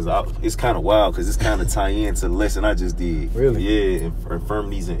saying? Because it's kind of wild, because it's kind of tie into the lesson I just did. Really? Yeah,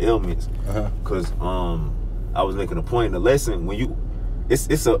 infirmities and ailments. Because I was making a point in the lesson, when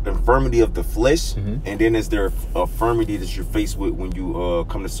it's an infirmity of the flesh, and then is there infirmity that you're faced with when you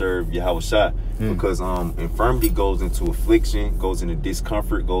come to serve Yahweh Shai. Because infirmity goes into affliction, goes into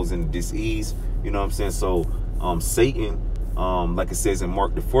discomfort, goes into dis-ease. You know what I'm saying? So Satan, like it says in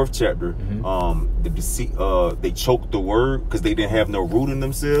Mark the 4th chapter, the deceit, they choked the word because they didn't have no root in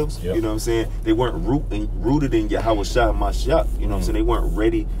themselves. You know what I'm saying? They weren't rooted in Yahweh Shai Mashiach. You know what I'm saying? They weren't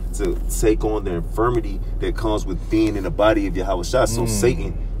ready to take on the infirmity that comes with being in the body of Yahweh Shai. So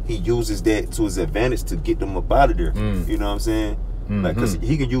Satan, he uses that to his advantage to get them up out of there. You know what I'm saying? Like, because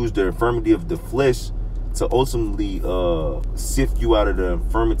he can use the infirmity of the flesh to ultimately sift you out of the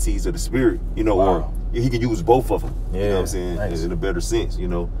infirmities of the spirit, you know, or he can use both of them. You know what I'm saying? Nice. In a better sense, you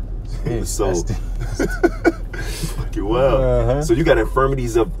know. So fucking wow. So you got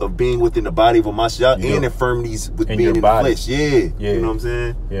infirmities of being within the body of a Mashiach, and infirmities with being in the flesh. You know what I'm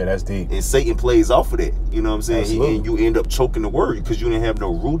saying? Yeah, that's deep. And Satan plays off of that. You know what I'm saying? And you end up choking the word because you didn't have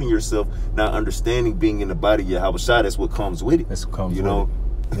no root in yourself, not understanding being in the body of Yahweh Shai. That's what comes with it. That's what comes you with know? It.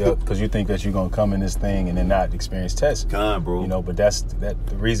 Yeah, because you think that you're gonna come in this thing and then not experience tests. God, bro. You know, but the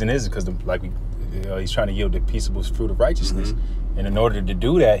reason is because he's trying to yield the peaceable fruit of righteousness, and in order to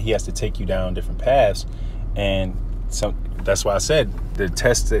do that, he has to take you down different paths, and that's why I said the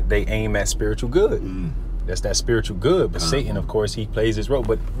tests that they aim at spiritual good. That's that spiritual good. But Satan, of course, he plays his role.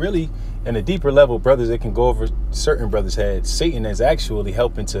 But really, in a deeper level, brothers, it can go over certain brothers' heads. Satan is actually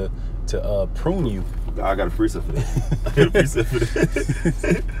helping to prune you. I got a precept for that.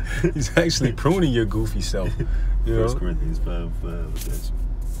 He's actually pruning your goofy self. You 1 Corinthians 5:5.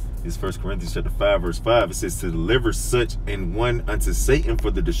 It's 1 Corinthians chapter 5, verse 5. It says, to deliver such an one unto Satan for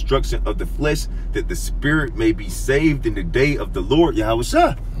the destruction of the flesh, that the spirit may be saved in the day of the Lord Yahweh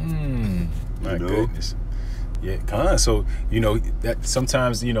Shai. My goodness. Yeah, so, you know, that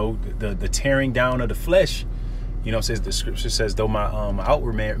sometimes, you know, the tearing down of the flesh, you know, says the scripture says, though my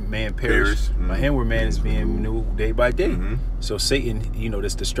outward man perish, my inward man is being renewed day by day. So Satan, you know,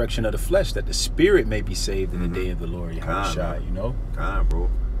 this destruction of the flesh, that the spirit may be saved in the day of the Lord Yahweh Shai, you know? God, bro.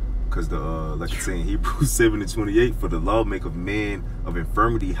 Because like it's saying Hebrews 7:28, for the law make of man of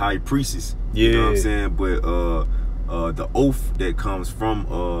infirmity high priests. You know what I'm saying? But the oath that comes from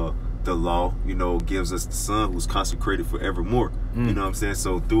the law, you know, gives us the Son who's consecrated forevermore. You know what I'm saying?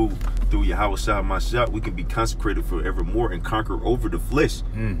 So through Yahweh Shai Mashiach, we can be consecrated forevermore and conquer over the flesh.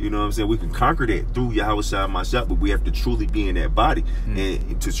 You know what I'm saying? We can conquer that through Yahweh Shai Mashiach, but we have to truly be in that body.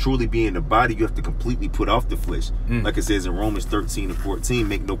 And to truly be in the body, you have to completely put off the flesh. Like it says in Romans 13:14,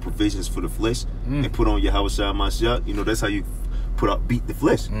 make no provisions for the flesh and put on Yahweh Shai Mashiach. You know, that's how you beat the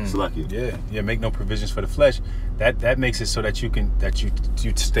flesh. So like make no provisions for the flesh. That makes it so that you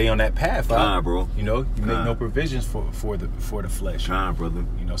stay on that path. Bro. You know, you make no provisions for the flesh. Brother.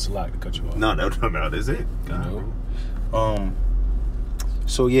 You know, Salak, to cut you off. No, that's it. Bro.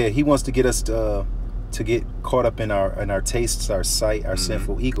 So yeah, he wants to get us to get caught up in our tastes, our sight, our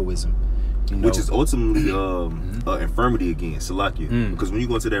sinful egoism. You know? Which is ultimately infirmity again, Salakia. Because when you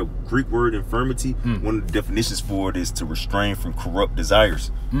go into that Greek word infirmity, one of the definitions for it is to restrain from corrupt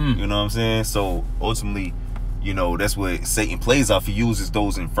desires. You know what I'm saying? So ultimately, you know, that's what Satan plays off. He uses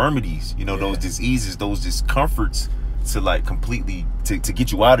those infirmities, you know, those diseases, those discomforts to like completely to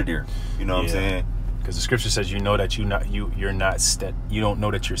get you out of there. You know what I'm saying? Because the scripture says, you know that you don't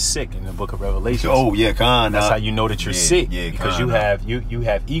know that you're sick in the book of Revelation. Oh yeah, that's how you know that you're sick. Yeah, because you have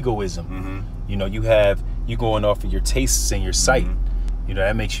egoism. You know, you going off of your tastes and your sight. You know,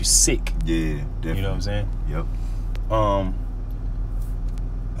 that makes you sick. Yeah, definitely. You know what I'm saying? Yep.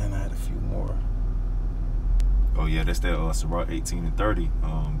 And I had a few more. Oh yeah, that's that Sirach 18:30.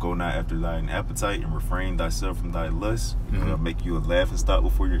 Go not after thine appetite and refrain thyself from thy lust. Make you a laughing stock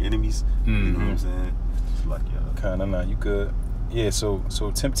before your enemies. You know what I'm saying? It's like kinda not. You good? Yeah. So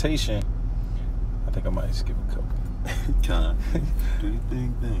temptation. I think I might skip a couple. Do your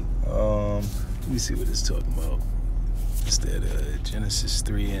thing. Let me see what it's talking about. It's that Genesis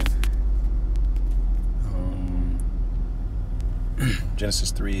 3 and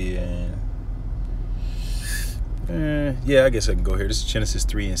Genesis 3 and yeah, I guess I can go here. This is Genesis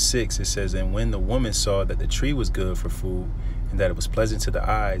 3 and 6. It says, and when the woman saw that the tree was good for food, and that it was pleasant to the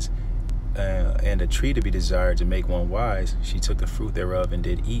eyes, and a tree to be desired to make one wise, she took the fruit thereof and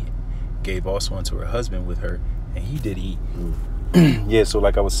did eat, gave also unto her husband with her, and he did eat. Yeah, so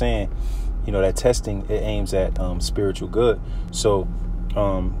like I was saying, you know, that testing, it aims at spiritual good. So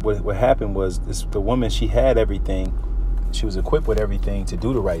what happened was the woman, she had everything. She was equipped with everything to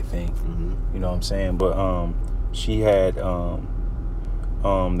do the right thing. You know what I'm saying? But she had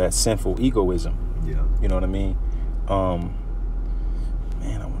that sinful egoism. Yeah. You know what I mean?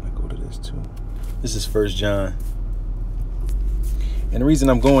 Man, I want to go to this too. This is 1 John. And the reason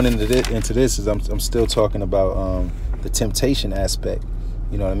I'm going into this is I'm still talking about the temptation aspect.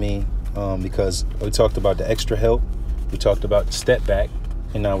 You know what I mean? Because we talked about the extra help, we talked about the step back,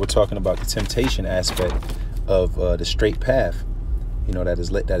 and now we're talking about the temptation aspect of the straight path. You know, that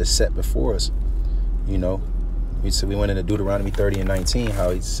is set before us. You know, we went into Deuteronomy 30 and 19,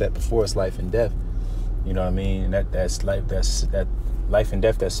 how he set before us life and death. You know what I mean? And that's that life and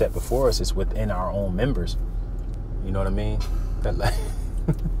death that's set before us is within our own members. You know what I mean? That life.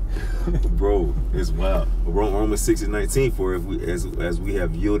 Bro, it's wild. Romans 6 and 19, for if we as we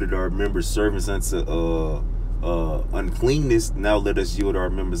have yielded our members servants unto uncleanness, now let us yield our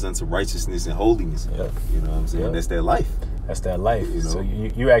members unto righteousness and holiness. Yep. You know what I'm saying? Yep. That's that life. That's that life. You know? So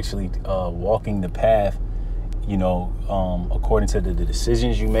you're actually walking the path, you know, according to the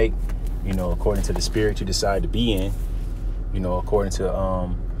decisions you make, you know, according to the spirit you decide to be in, you know, according to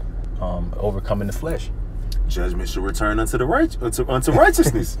overcoming the flesh. Judgment shall return unto the unto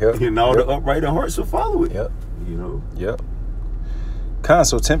righteousness. Yep. And all the upright in heart shall follow it. Yep. You know? Yep.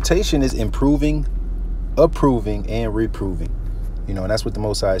 So temptation is improving, approving, and reproving. You know, and that's what the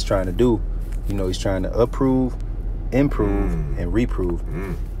Most High is trying to do. You know, he's trying to approve, improve, and reprove.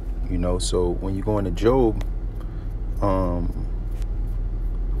 You know, so when you go into Job,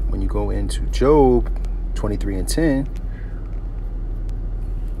 when you go into Job 23 and 10,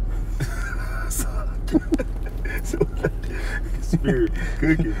 Spirit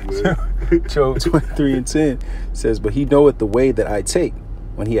cooking, man. Job 23 and 10 says, but he knoweth the way that I take.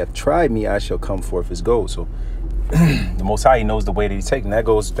 When he hath tried me, I shall come forth as gold. So the Most High, he knows the way that he takes, and that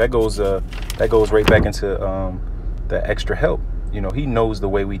goes right back into the extra help. You know, he knows the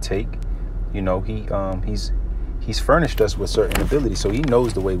way we take. You know, he's furnished us with certain abilities, so he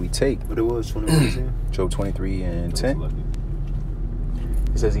knows the way we take. What it was, 21. Job 23 and 10.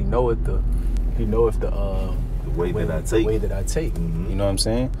 He says he knoweth the way that I take. You know what I'm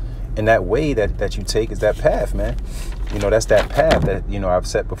saying? And that way that you take is that path, man. You know, that's that path that, you know, I've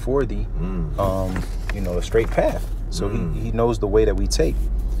set before thee. You know, a straight path. So he knows the way that we take.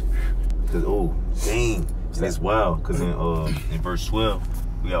 Oh, dang. That's wild. Because in verse 12,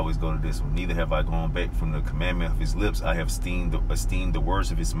 we always go to this one. Neither have I gone back from the commandment of his lips. I have esteemed the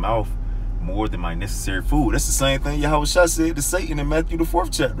words of his mouth more than my necessary food. That's the same thing Yahweh Shah said to Satan in Matthew the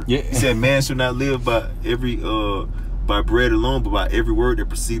 4th chapter. Yeah. He said, man shall not live by by bread alone, but by every word that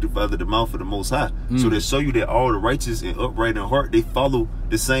proceedeth out of the mouth of the Most High. So they show you that all the righteous and upright in heart, they follow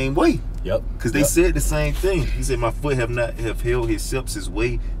the same way. Yep. Because they said the same thing. He said, my foot have held his steps his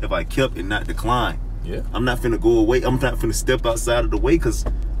way, have I kept and not declined. Yeah. I'm not finna go away. I'm not finna step outside of the way, because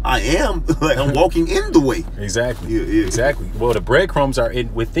I am like I'm walking in the way. Exactly. Yeah. Exactly. Well, the breadcrumbs are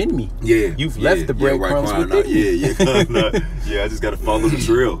within me. Yeah. You've left the breadcrumbs within me. Yeah. I just gotta follow the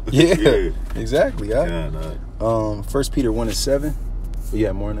trail. Yeah. Exactly. Yeah. 1 Peter 1 and 7.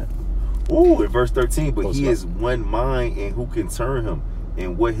 Yeah, more than that. Ooh, in verse 13, but Close he enough. is one mind, and who can turn him?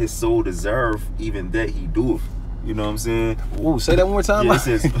 And what his soul desireth, even that he doeth. You know what I'm saying? Ooh, say that one more time. Yeah, it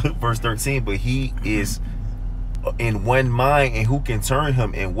says, verse 13, but he is in one mind, and who can turn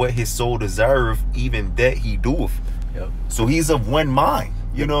him? And what his soul desireth, even that he doeth. Yep. So he's of one mind.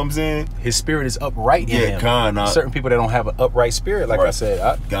 You know what I'm saying? His spirit is upright in him. Certain people that don't have an upright spirit, like I said.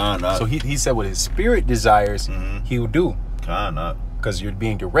 So he said what his spirit desires, he will do. Because you're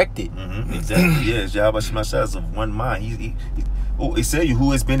being directed. Exactly. Yeah, Yahweh Shemashah is of one mind. He said you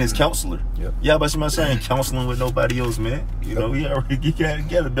who has been his counselor. Yep. Yahweh Shemashah ain't counseling with nobody else, man. You know, he already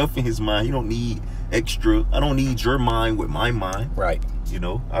got enough in his mind. He don't need extra. I don't need your mind with my mind. Right. You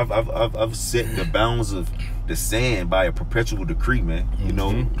know, I've set the bounds of the sand by a perpetual decree, man. You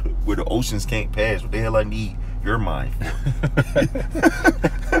know, where the oceans can't pass. What the hell I need your mind for?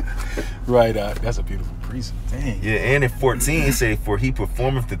 Right. That's a beautiful precept. Dang. Yeah, and in 14 it say, for he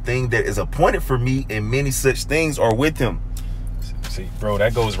performeth the thing that is appointed for me, and many such things are with him. See, bro,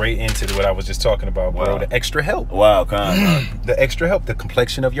 that goes right into what I was just talking about, bro. Wow. The extra help. Wow, kind of. The extra help, the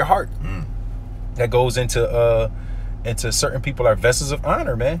complexion of your heart. That goes into And to certain people are vessels of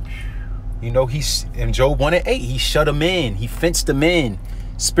honor, man. You know, in Job 1:8, he shut them in. He fenced them in.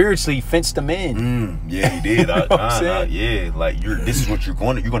 Spiritually, he fenced them in. Yeah, he did. Yeah, like this is what you're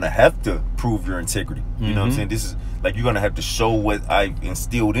gonna have to prove your integrity. You know what I'm saying? This is like you're gonna have to show what I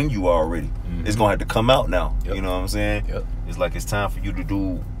instilled in you already. It's gonna have to come out now. Yep. You know what I'm saying? Yep. It's like it's time for you to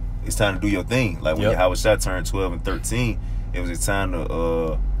do. It's time to do your thing. Like when Yahweh Shah turned 12 and 13, it was a time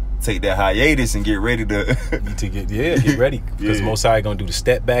to take that hiatus and get ready to get ready, because the Most High gonna do the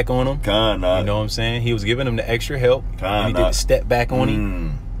step back on him. You know what I'm saying? He was giving him the extra help, and he did the step back on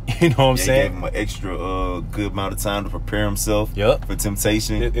him. You know what I'm saying? He gave him an extra good amount of time to prepare himself for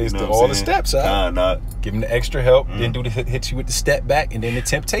temptation. It's all the steps. Give him the extra help, then hit you with the step back, and then the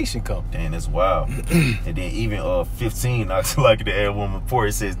temptation come. Damn, that's wild. And then even 15, I like to add one more.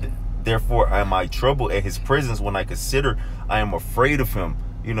 It says, "Therefore am I troubled at his presence when I consider I am afraid of him."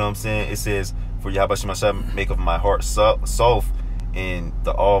 You know what I'm saying? It says, "For Yahweh Shah make of my heart soft, and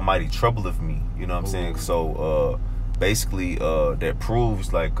the Almighty troubleth me." You know what I'm saying? So basically that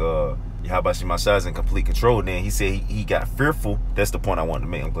proves like Yahweh Shah is in complete control. And then he said he got fearful. That's the point I wanted to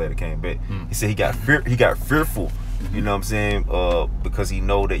make. I'm glad it came back. He said he got fearful. You know what I'm saying? Because he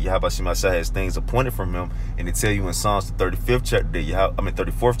know that Yahweh Shah has things appointed from him. And they tell you in Psalms the 35th chapter that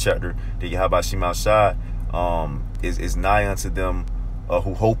 34th chapter that Yahweh Shah is nigh unto them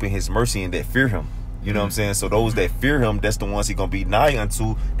who hope in his mercy and that fear him. You know what I'm saying? So those that fear him, that's the ones he gonna be nigh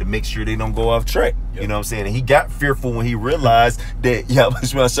unto to make sure they don't go off track. You know what I'm saying? And he got fearful when he realized that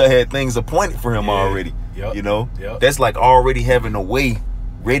Yahweh Shah had things appointed for him already. You know? That's like already having a way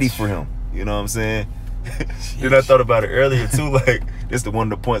ready for him. You know what I'm saying? Then I thought about it earlier too, like this is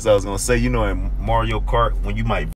one of the points I was gonna say, you know, in Mario Kart, when you might